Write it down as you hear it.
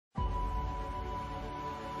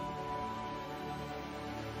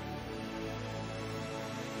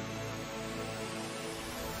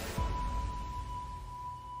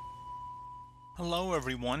Hello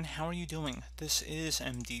everyone, how are you doing? This is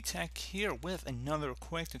MD Tech here with another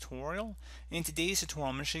quick tutorial. In today's tutorial,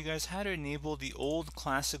 I'm going to show you guys how to enable the old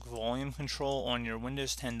classic volume control on your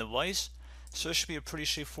Windows 10 device. So this should be a pretty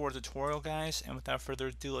straightforward tutorial, guys, and without further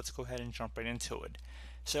ado, let's go ahead and jump right into it.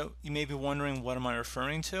 So you may be wondering, what am I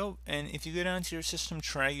referring to? And if you go down to your system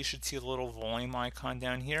tray, you should see a little volume icon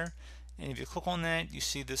down here. And if you click on that, you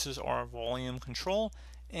see this is our volume control.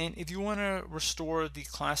 And if you want to restore the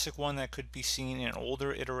classic one that could be seen in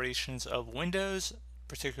older iterations of Windows,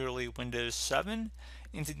 particularly Windows 7,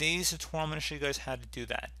 in today's tutorial I'm going to show you guys how to do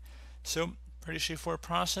that. So pretty straightforward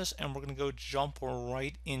process, and we're going to go jump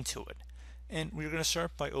right into it. And we're going to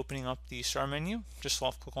start by opening up the start menu. Just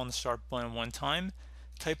left click on the start button one time.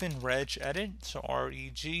 Type in regedit, so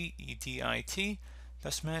regedit.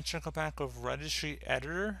 That's match on the back of registry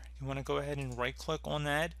editor. You want to go ahead and right click on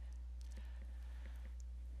that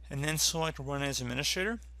and then select Run as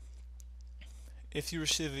Administrator. If you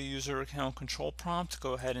receive a user account control prompt,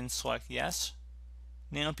 go ahead and select Yes.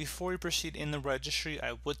 Now, before you proceed in the registry,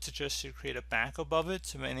 I would suggest you create a backup of it,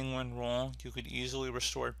 so if anything went wrong, you could easily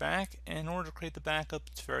restore it back. And in order to create the backup,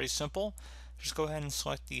 it's very simple. Just go ahead and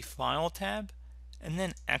select the File tab, and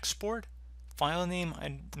then Export. File name,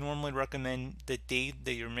 I normally recommend the date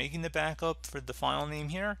that you're making the backup for the file name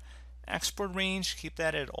here. Export range, keep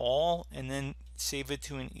that at all, and then save it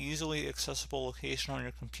to an easily accessible location on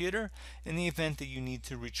your computer in the event that you need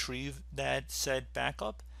to retrieve that said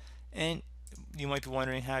backup. And you might be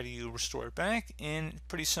wondering, how do you restore it back? And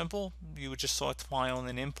pretty simple. You would just select File and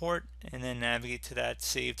then Import, and then navigate to that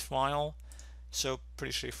saved file. So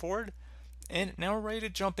pretty straightforward. And now we're ready to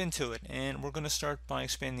jump into it, and we're going to start by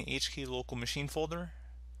expanding the HKey local machine folder.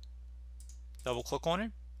 Double click on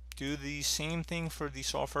it. Do the same thing for the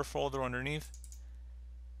software folder underneath.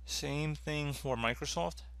 Same thing for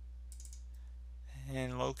Microsoft.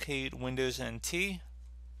 And locate Windows NT.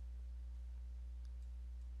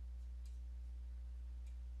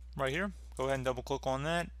 Right here. Go ahead and double click on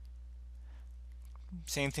that.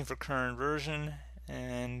 Same thing for current version.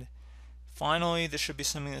 And finally, there should be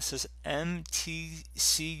something that says MTCUVC.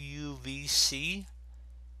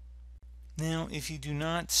 Now, if you do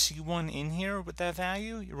not see one in here with that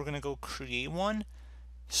value, you're going to go create one.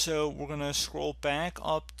 So we're going to scroll back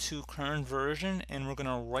up to current version, and we're going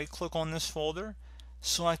to right click on this folder,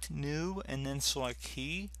 select new, and then select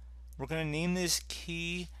key. We're going to name this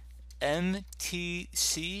key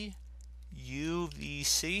MTCUVC.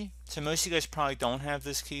 So most of you guys probably don't have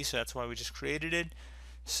this key, so that's why we just created it.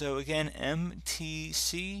 So again,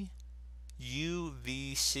 MTCUVC.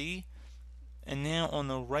 And now on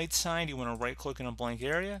the right side, you want to right click in a blank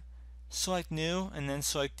area, select new, and then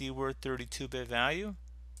select the word 32-bit value.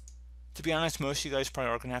 To be honest, most of you guys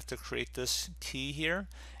probably are going to have to create this key here.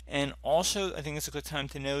 And also, I think it's a good time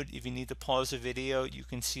to note, if you need to pause the video, you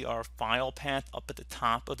can see our file path up at the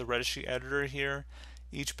top of the registry editor here.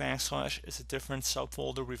 Each backslash is a different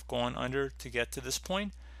subfolder we've gone under to get to this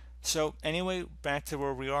point. So anyway, back to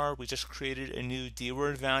where we are. We just created a new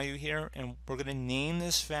dword value here, and we're going to name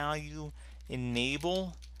this value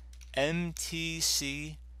enable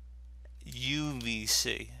MTCUVC.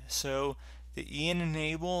 So the E in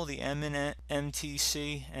enable, the M in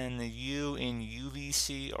MTC, and the U in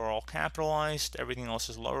UVC are all capitalized. Everything else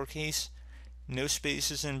is lowercase. No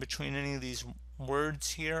spaces in between any of these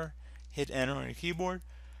words here. Hit enter on your keyboard.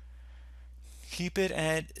 Keep it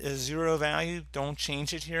at a 0 value. Don't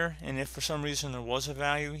change it here. And if for some reason there was a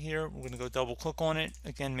value here, we're going to go double click on it.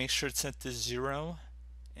 Again, make sure it's set to 0.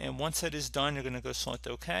 And once that is done, you're going to go select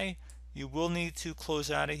OK. You will need to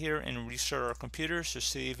close out of here and restart our computer, so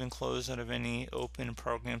save and close out of any open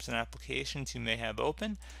programs and applications you may have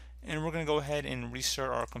open. And we're going to go ahead and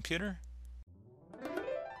restart our computer.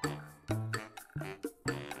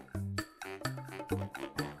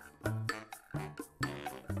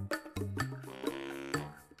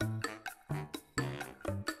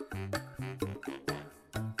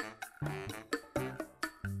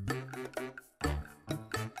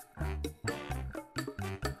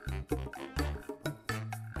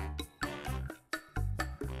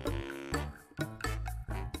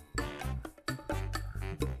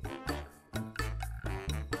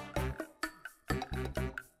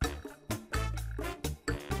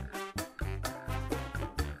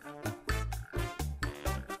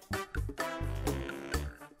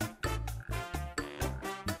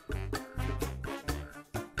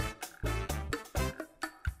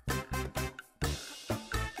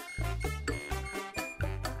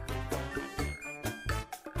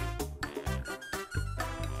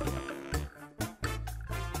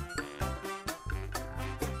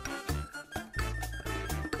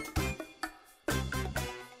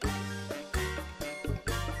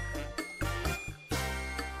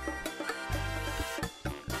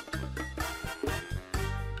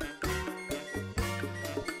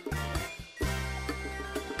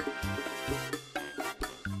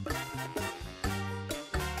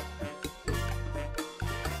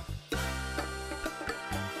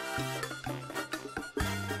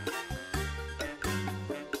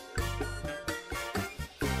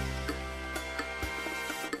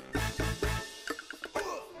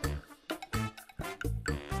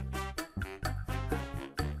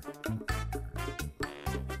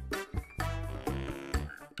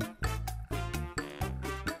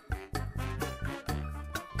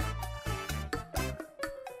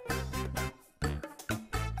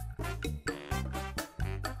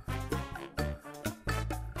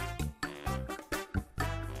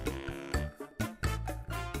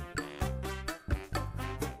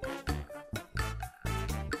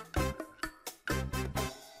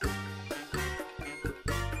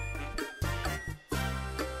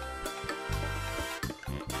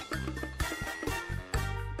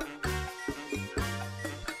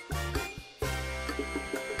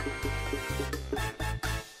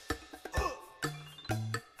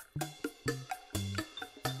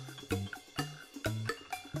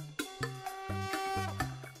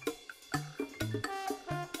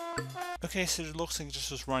 Okay, so it looks like it just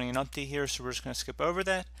was running an update here, so we're just going to skip over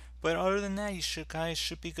that. But other than that, you guys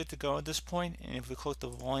should be good to go at this point. And if we click the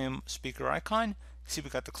volume speaker icon, you see we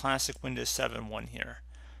got the classic Windows 7 one here.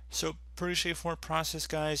 So pretty straightforward process,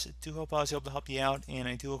 guys. I do hope I was able to help you out, and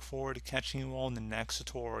I do look forward to catching you all in the next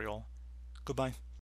tutorial. Goodbye.